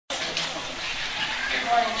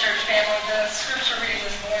morning, church family. The scripture reading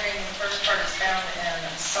this morning, the first part is found in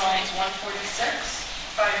Psalms 146,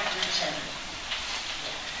 5 through 10.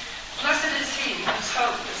 Blessed is he whose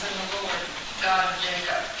hope is in the Lord, God of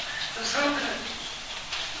Jacob, whose hope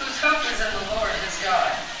is in the Lord his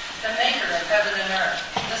God, the maker of heaven and earth,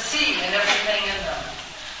 the sea and everything in them,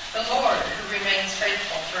 the Lord who remains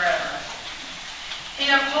faithful forever.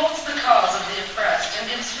 He upholds the cause of the oppressed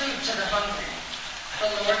and gives food to the hungry.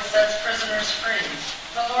 The Lord sets prisoners free.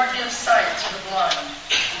 The Lord gives sight to the blind.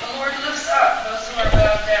 The Lord lifts up those who are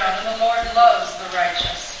bowed down, and the Lord loves the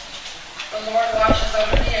righteous. The Lord watches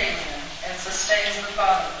over the alien and sustains the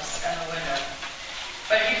fatherless and the widow.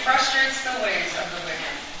 But he frustrates the ways of the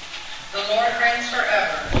wicked. The Lord reigns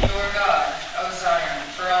forever, your God, O Zion,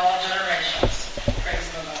 for all generations.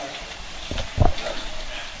 Praise the Lord.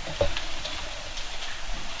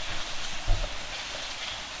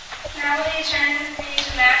 Now will you turn with me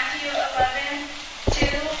to Matthew 11, 2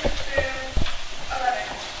 through 11.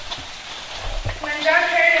 When John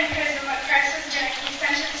heard in prison what Christ was doing, he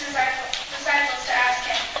sent his disciples to ask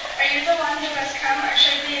him, "Are you the one who has come, or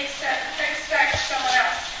should we expect someone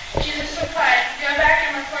else?" Jesus replied, "Go back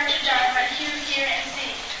and report to John what you hear and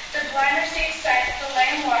see. The blind receive sight, the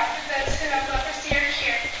lame walk, those who have leprosy are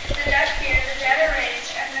cured, the deaf hear, the dead are raised,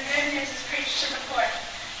 and the good news is preached to the poor.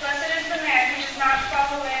 Blessed is the man who does not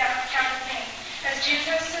fall away on account of me."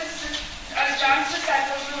 As John's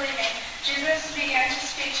disciples were leaving, Jesus began to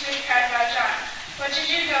speak to the crowd about John. "What did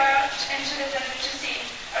you go out into the desert to see?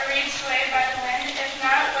 A reed swayed by the wind? If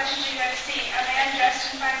not, what did you go to see? A man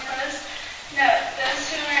dressed in fine clothes? No, those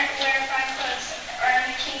who wear fine clothes are in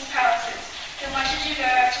the king's palaces. Then what did you go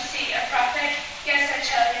out to see? A prophet? Yes, I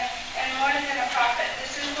tell you, and more than a prophet.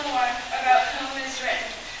 This is the one about whom is written,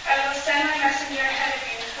 'I will send my messenger ahead of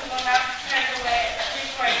you, who will not prepare the way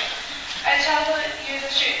before you.' I tell you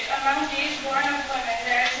the truth. Among these born of women,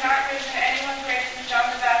 there has not risen anyone greater than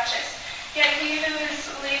John the Baptist. Yet he who is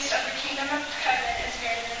least of the kingdom of heaven is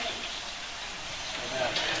greater than he."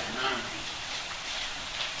 Amen.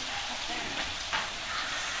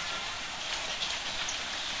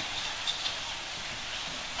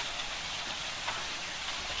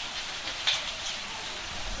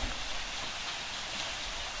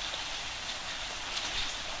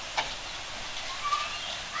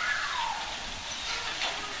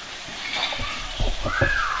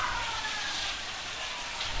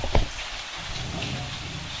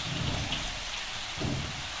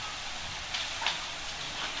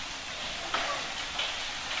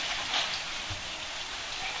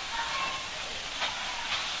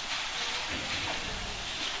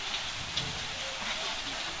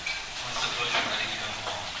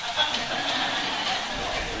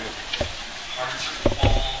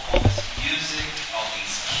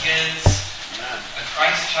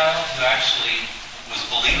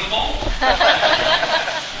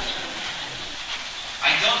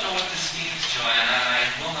 I don't know what this means, Joanna. I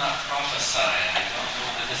will not prophesy. I don't know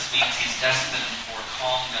whether this means he's destined for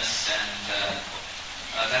calmness and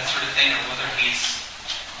that sort of thing, or whether he's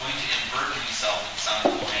going to invert himself at some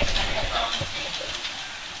point and become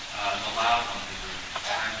the loud one who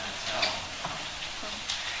time will tell.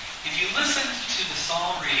 If you listened to the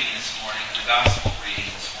psalm reading this morning, the gospel reading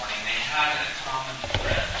this morning, they had a common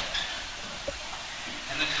thread.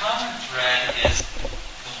 And the common thread is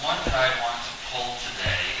the one that I want to pull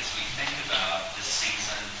today as we think about this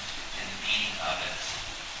season and the meaning of it.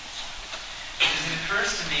 Because it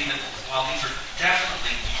occurs to me that while these are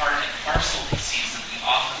definitely part and parcel of the season, we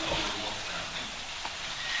often overlook them.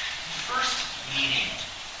 The first meaning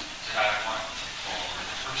that I want to pull, or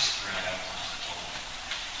the first thread I want to pull,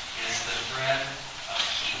 is the thread of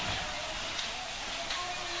healing.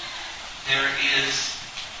 There is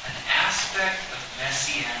an aspect of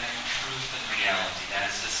messianic truth and reality. That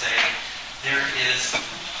is to say, there is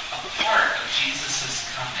a part of Jesus'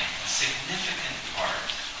 coming, a significant part,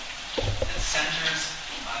 that centers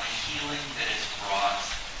on the healing that is brought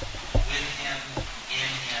with him, in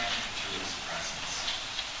him, and through his presence.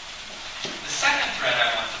 The second thread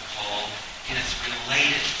I want to pull is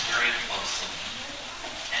related very closely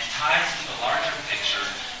and ties to the larger picture.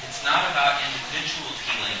 It's not about individual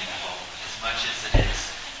healing and hope as much as it is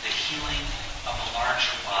the healing of a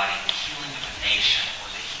larger body, the healing of a nation, or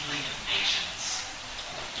the healing of nations.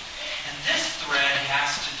 And this thread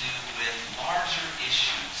has to do with larger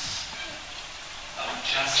issues of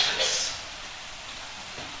justice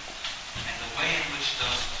and the way in which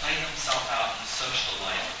those play themselves out in the social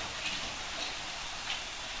life of the people.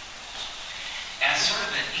 As sort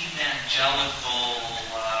of an evangelical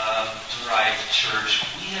derived church,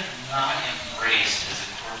 we have not embraced as a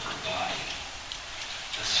corporate body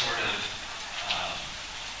the sort of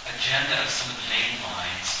agenda of some of the main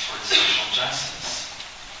lines towards social justice.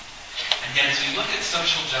 And yet, as we look at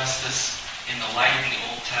social justice in the light of the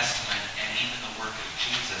Old Testament and even the work of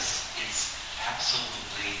Jesus, it's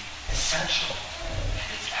absolutely essential and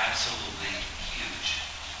it's absolutely huge.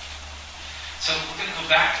 So we're going to go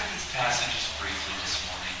back to these passages briefly this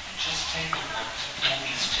morning and just take a look to pull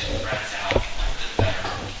these two threads out a little bit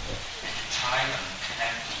better and to tie them,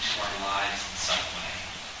 connect them to our lives in some way.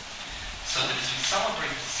 So that as we celebrate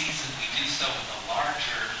the season, we do so with a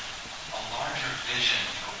larger vision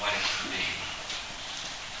for what it could be.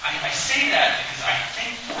 I say that because I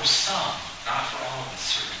think for some, not for all of us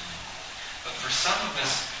certainly, but for some of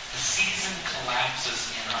us, the season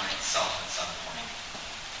collapses in on itself at some point.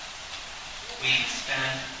 We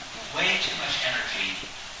spend way too much energy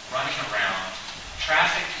running around.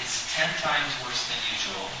 Traffic is 10 times worse than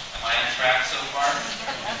usual. Am I on track so far?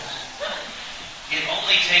 It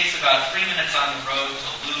only takes about 3 minutes on the road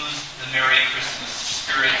to lose the Merry Christmas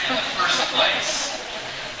spirit in the first place.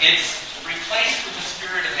 It's replaced with a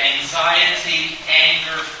spirit of anxiety,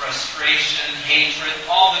 anger, frustration, hatred,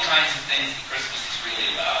 all the kinds of things that Christmas is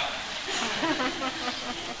really about.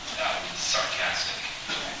 That was sarcastic.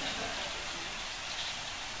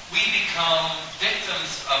 We become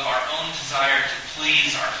victims of our own desire to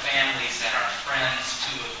please our families and our friends,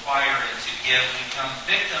 to acquire and to give. We become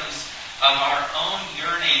victims of our own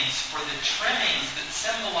yearnings for the trimmings that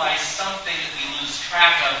symbolize something that we lose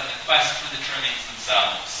track of in the quest for the trimmings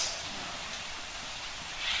themselves.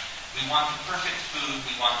 We want the perfect food,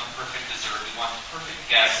 we want the perfect dessert, we want the perfect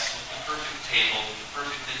guests with the perfect table, with the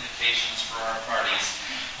perfect invitations for our parties.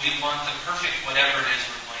 We want the perfect whatever it is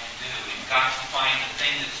we're going to do. We've got to find the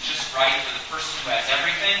thing that's just right for the person who has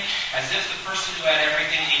everything, as if the person who had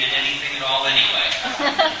everything needed anything at all anyway.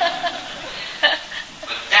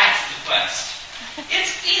 But that's the quest.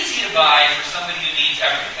 It's easy to buy for somebody who needs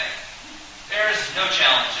everything. There is no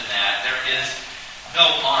challenge in that. There is no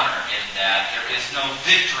honor in that. There is no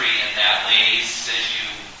victory in that, ladies, as you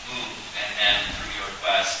move and then through your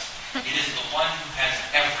quest. It is the one who has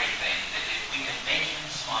everything that if we can make him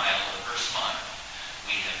smile or her smile,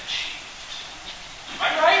 we have achieved. Am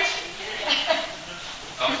I right?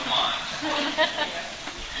 Oh, come on.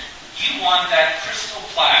 You want that crystal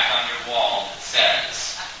plaque on your wall that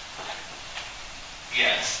says,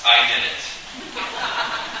 "Yes, I did it."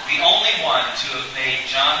 The only one to have made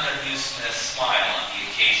John W. Smith smile on the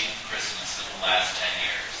occasion of Christmas in the last 10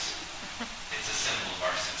 years. It's a symbol of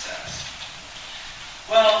our success.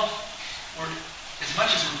 Well, as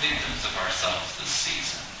much as we're victims of ourselves this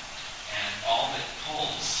season, and all that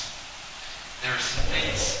pulls, there are some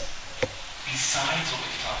things besides what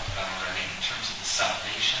we've talked about already in terms of the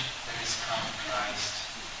salvation that has come in Christ,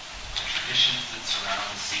 the traditions that surround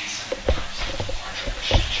the season in terms of the larger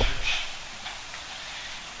Christian church.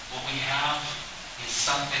 What we have is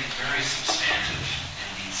something very substantive in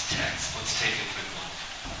these texts. Let's take a quick look.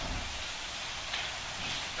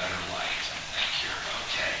 Better light, I think, here.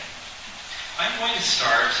 Okay. I'm going to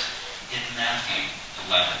start in Matthew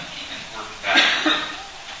 11 and work backward.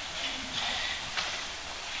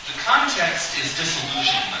 The context is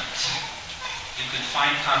disillusionment. You can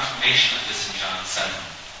find confirmation of this in John 7.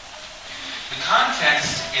 The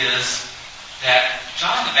context is that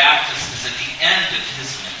John the Baptist is at the end of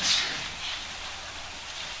his ministry.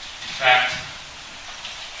 In fact,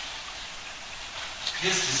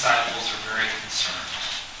 his disciples are very concerned.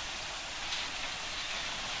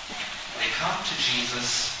 They come to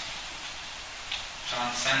Jesus.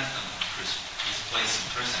 John sends them to his place in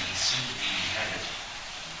prison. He's soon to be beheaded.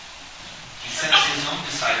 He sends his own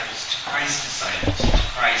disciples to Christ's disciples, to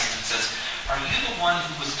Christ, and says, "Are you the one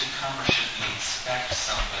who was to come, or should we expect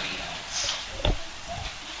somebody else?"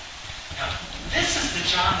 Now, this is the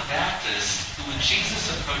John the Baptist who, when Jesus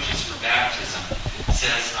approaches for baptism,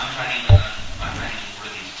 says, I'm not even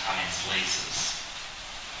worthy to tie his laces.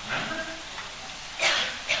 Remember?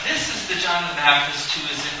 This is the John the Baptist who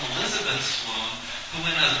is in Elizabeth's womb, who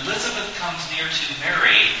when Elizabeth comes near to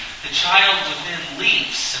Mary, the child within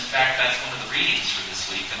leaps. In fact, that's one of the readings for this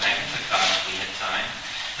week, the Magnificat if we had time.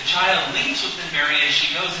 The child leaps within Mary as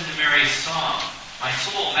she goes into Mary's song. My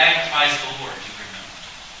soul magnifies the Lord. You remember.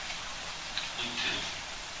 Luke 2.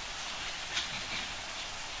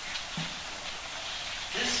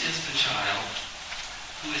 This is the child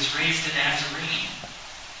who is raised a Nazarene.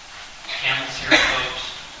 Camel's hair coat,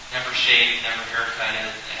 never shaved, never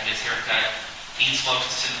haircutted, had his hair cut, eats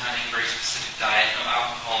locusts and honey, very specific diet, no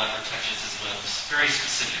alcohol ever touches his lips, very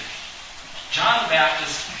specific. John the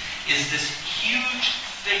Baptist is this huge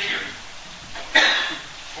figure,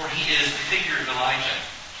 for he is the figure of Elijah.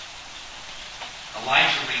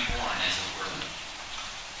 Elijah reborn, as it were.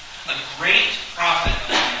 A great prophet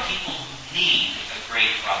among people who need a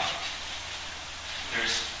great prophet.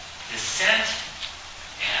 There's dissent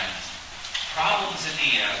and problems in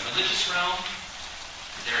the religious realm.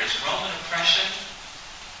 There is Roman oppression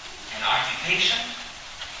and occupation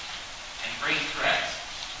and great threat.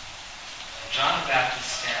 And John the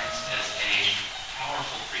Baptist stands as a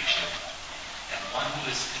powerful preacher and one who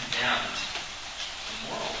has condemned the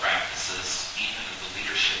moral practices even of the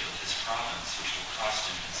leadership of his province, which will cost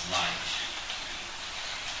him his life.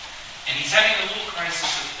 And he's having a little crisis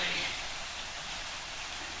of faith.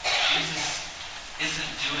 Jesus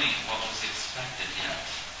isn't doing what was expected yet.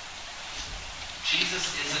 Jesus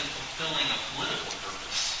isn't fulfilling a political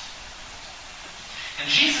purpose. And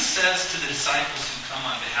Jesus says to the disciples who come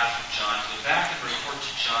on behalf of John, go back and report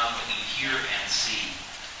to John what you hear and see.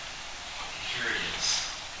 And here it is.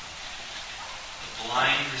 The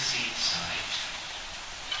blind receive sight.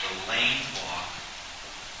 The lame walk.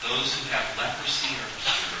 Those who have leprosy are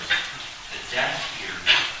cured. The deaf hear.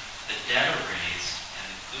 The dead are raised. And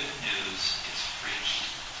the good news is preached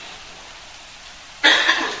to the poor.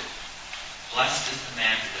 Blessed is the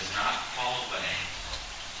man who does not fall away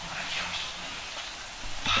on account of me.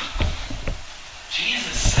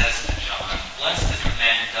 Jesus says to John, blessed is the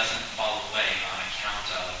man who doesn't fall away on account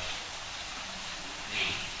of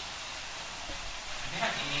me. I may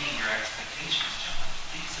not be meeting your expectations, John.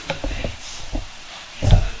 These are the things.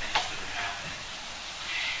 These are the things that are happening.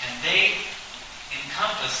 And they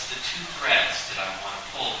encompass the two threads that I want to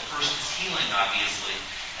pull. The first is healing, obviously,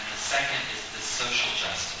 and the second is this social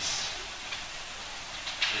justice.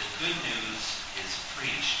 The good news is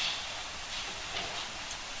preached to the poor.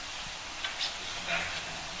 We'll come back to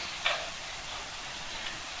that.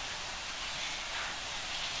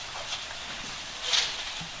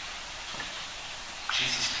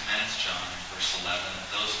 Jesus commends John in verse 11. Of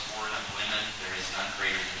those born of women, there is none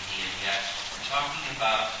greater than he. And yet, we're talking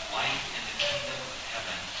about life in the kingdom of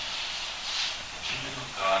heaven. The kingdom of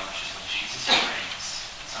God, which is what Jesus brings.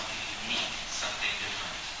 It's something unique. It's something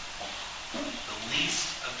different. The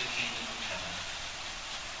least of the kingdom of heaven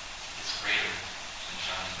is greater than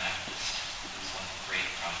John the Baptist, who was one of the great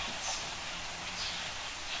prophets of the people of Israel.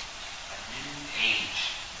 A new age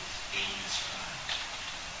is being described.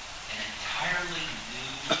 An entirely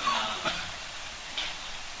new phenomenon.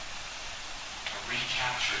 A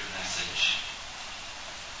recaptured message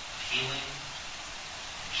of healing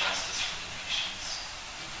and justice for the nations.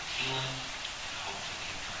 Of healing and hope for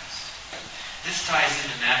the oppressed. This ties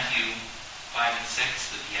into Matthew 5 and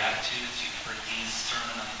 6, the Beatitudes. You've heard these,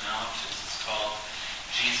 Sermon on the Mount, as it's called.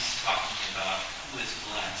 Jesus talking about who is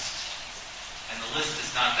blessed. And the list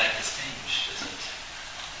is not that distinguished, is it?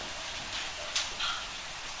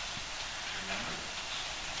 Remember?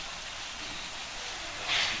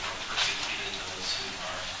 Those who are persecuted, those who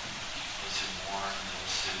mourn,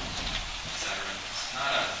 those who, etc. It's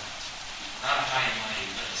not a high and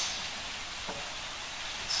mighty list.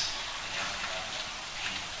 It's the downtrodden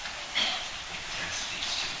people.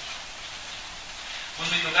 When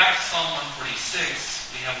we go back to Psalm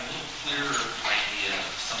 146, we have a little clearer idea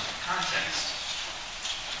of some of the context.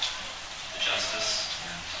 The justice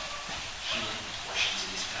and healing portions of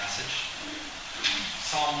this passage.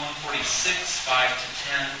 Psalm 146, 5 to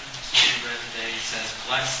 10, that's what we read today, says,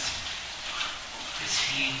 blessed is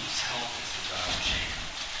he whose help is the God of Jacob,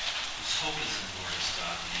 whose hope is in the Lord his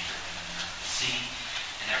God, the maker of heaven and earth, the sea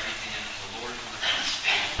and everything in it, the Lord who remains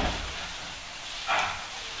faithful forever.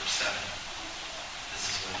 Verse 7. This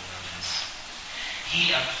is what it is.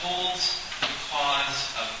 He upholds the cause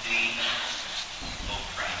of the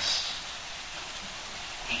oppressed.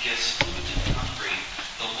 He gives food to the hungry.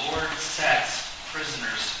 The Lord sets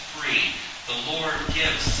prisoners free. The Lord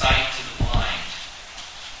gives sight to the blind.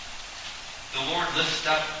 The Lord lifts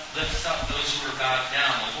up those who are bowed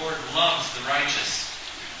down. The Lord loves the righteous.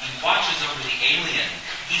 He watches over the alien.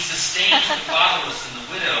 He sustains the fatherless and the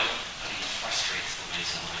widow, but he frustrates the ways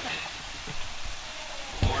of the wicked.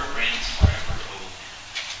 The Lord reigns forever, O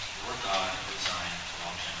your God, O Zion,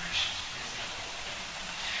 for all generations.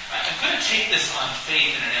 I'm going to take this on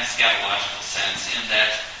faith in an eschatological sense, in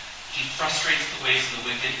that he frustrates the ways of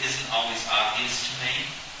the wicked isn't always obvious to me.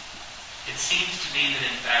 It seems to me that,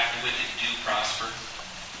 in fact, the wicked do prosper.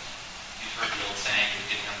 You've heard the old saying,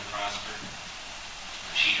 wicked never prosper.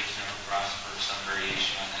 Cheaters never prosper, some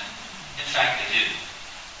variation on that. In fact, they do.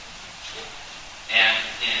 And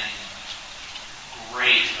in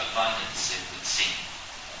great abundance, it would seem.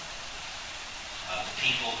 The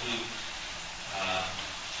people who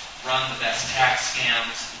run the best tax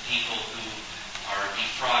scams, the people who are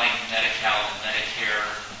defrauding Medi-Cal and Medicare,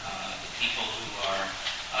 the people who are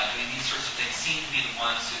doing these sorts of things seem to be the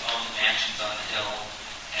ones who own the mansions on the hill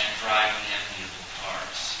and drive the enviable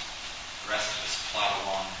cars. The rest of us plod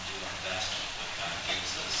along and do our best with what God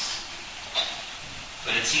gives us.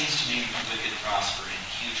 But it seems to me the wicked prosper in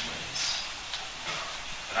huge ways.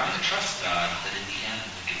 But I'm going to trust God that in the end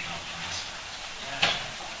the wicked don't prosper.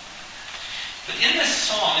 But in this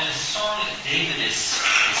song that David is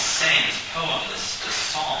saying, this poem, this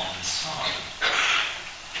psalm, this song,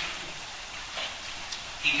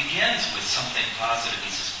 he begins with something positive.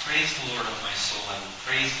 He says, "Praise the Lord, O my soul. I will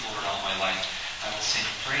praise the Lord all my life. I will sing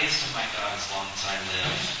praise to my God as long as I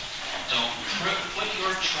live." Don't put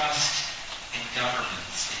your trust in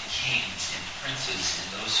governments, in kings, in princes,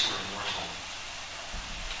 in those who are mortal.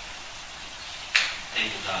 They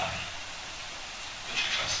will die. Put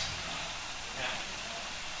your trust in God.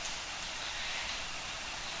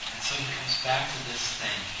 And so he comes back to this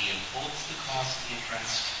thing. He upholds the cause of the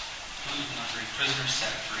oppressed, food and hungry, prisoners set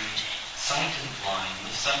free, sight to the blind,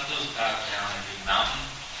 lifts up those bowed down. Every mountain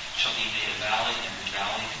shall be made a valley, and every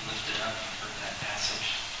valley be lifted up. You've heard that passage.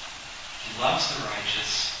 He loves the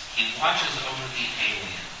righteous. He watches over the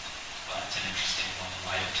alien. Well, that's an interesting one in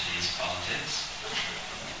light of today's politics.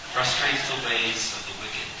 Frustrates the ways of the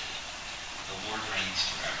wicked. The Lord reigns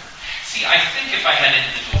forever. See, I think if I had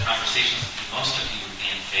individual conversations with you, most of you would be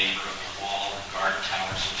in favor of a wall or guard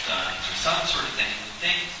towers with guns or some sort of thing. You would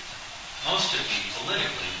think, most of you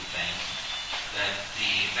politically would think that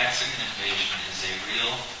the Mexican invasion is a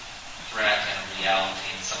real threat and a reality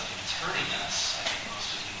and something that's hurting us. I think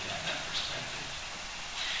most of you have that perspective.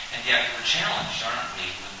 And yet we're challenged, aren't we,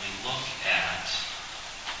 when we look at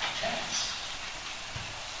the text.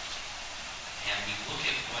 And we look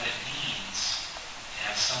at what it means to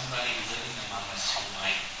have somebody living among us who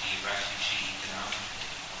might be a refugee economically,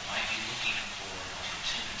 or might be looking for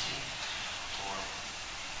opportunity, or,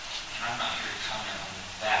 and I'm not here to comment on the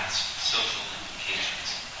vast social implications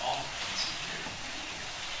of all the things that we're here.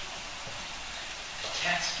 The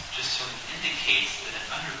text just sort of indicates that an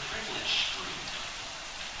underprivileged group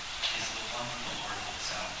is the one that the Lord looks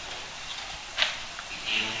out for. The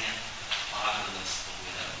alien, the fatherless, the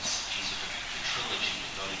widows. These are the trilogy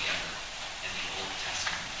that go together in the Old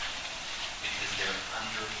Testament because they're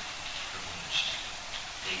underprivileged.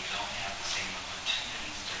 They don't have the same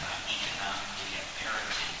opportunities. They're not economically at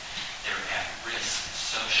parity. They're at risk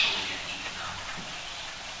socially and economically.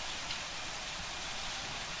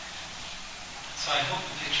 So I hope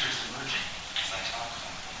the picture is emerging as I talk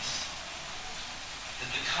about this. That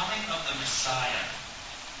the coming of the Messiah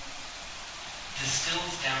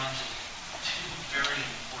distills down to two very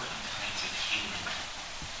important kinds of healing.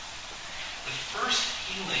 The first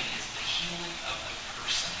healing is the healing of the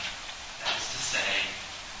person. That is to say,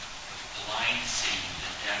 the blind see, the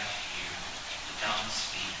deaf hear, the dumb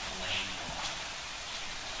speak, the lame walk.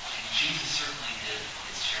 And Jesus certainly did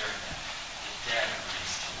his share of that. The dead are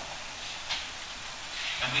raised to life.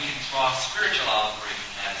 And we can draw a spiritual allegory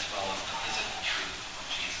from that as well as the physical truth of what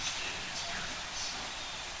Jesus did in his miracles.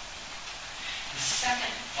 The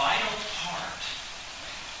second vital part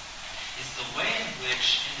is the way in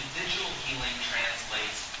which individual healing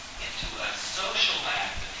translates into a social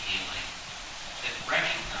act of healing that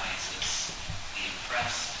recognizes the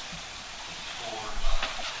oppressed, the poor,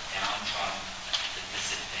 the downtrodden, the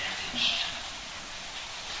disadvantaged.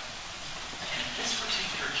 And in this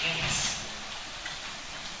particular case,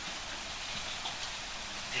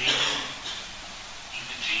 David,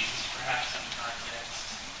 even Jesus perhaps in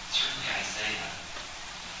context, certainly Isaiah,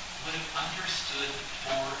 would have understood the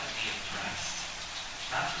poor and the oppressed,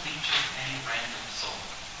 not to be just any random soul,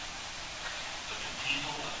 but the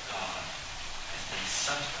people of God as they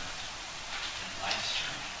suffer in life's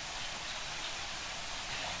journey.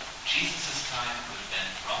 In Jesus' time, it would have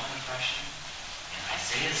been Roman oppression. In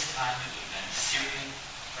Isaiah's time, it would have been Syrian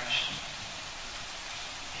oppression.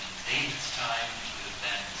 In David's time, it would have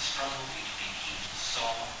been the struggle between King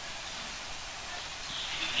Saul,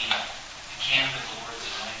 between the camp of the Lord's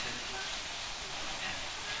anointed, and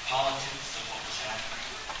politics of what was happening.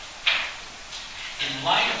 In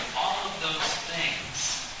light of all of those things,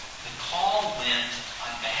 the call went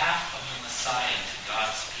on behalf of the Messiah to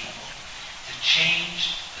God's people to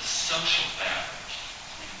change the social fabric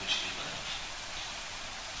in which we live.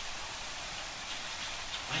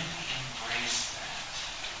 When we embrace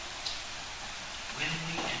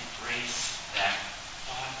that,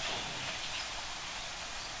 thoughtfully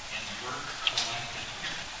and work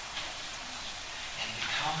collectively and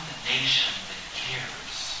become the nation that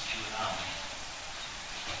cares, you and I,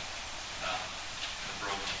 about the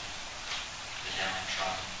broken, the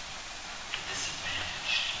downtrodden, the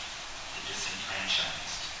disadvantaged, the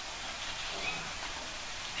disenfranchised, the poor,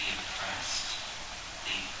 the oppressed,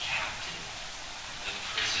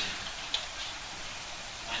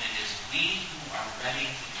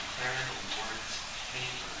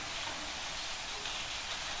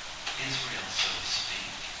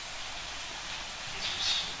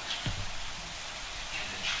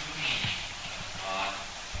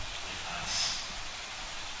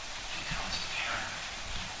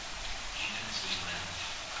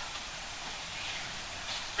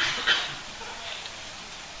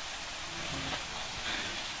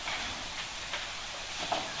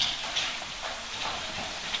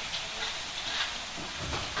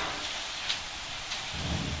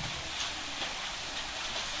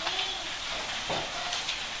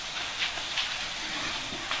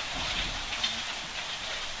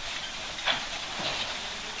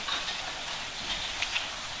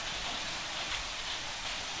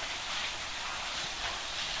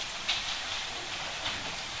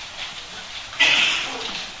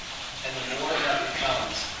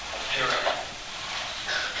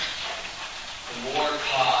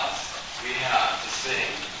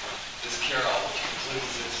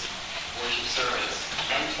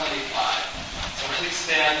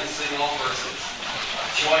 sing all verses.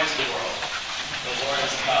 Joy to the world. The Lord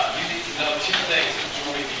has come. You need to know two things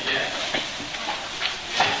before we begin.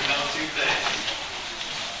 You need to know two things.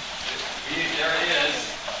 There is,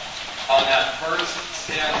 on that first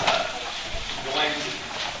stanza, going to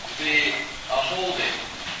be a holding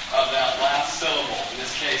of that last syllable. In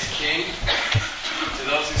this case, king. To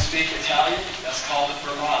those who speak Italian, that's called a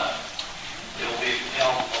fermata. It'll be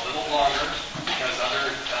held a little longer because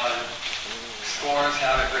other scores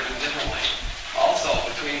have it written differently. Also,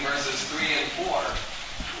 between verses 3 and 4,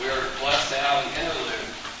 we are blessed to have an interlude,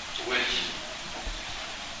 which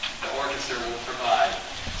the orchestra will provide.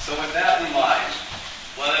 So with that in mind,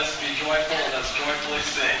 let us be joyful and let's joyfully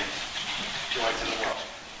sing Joy to the World.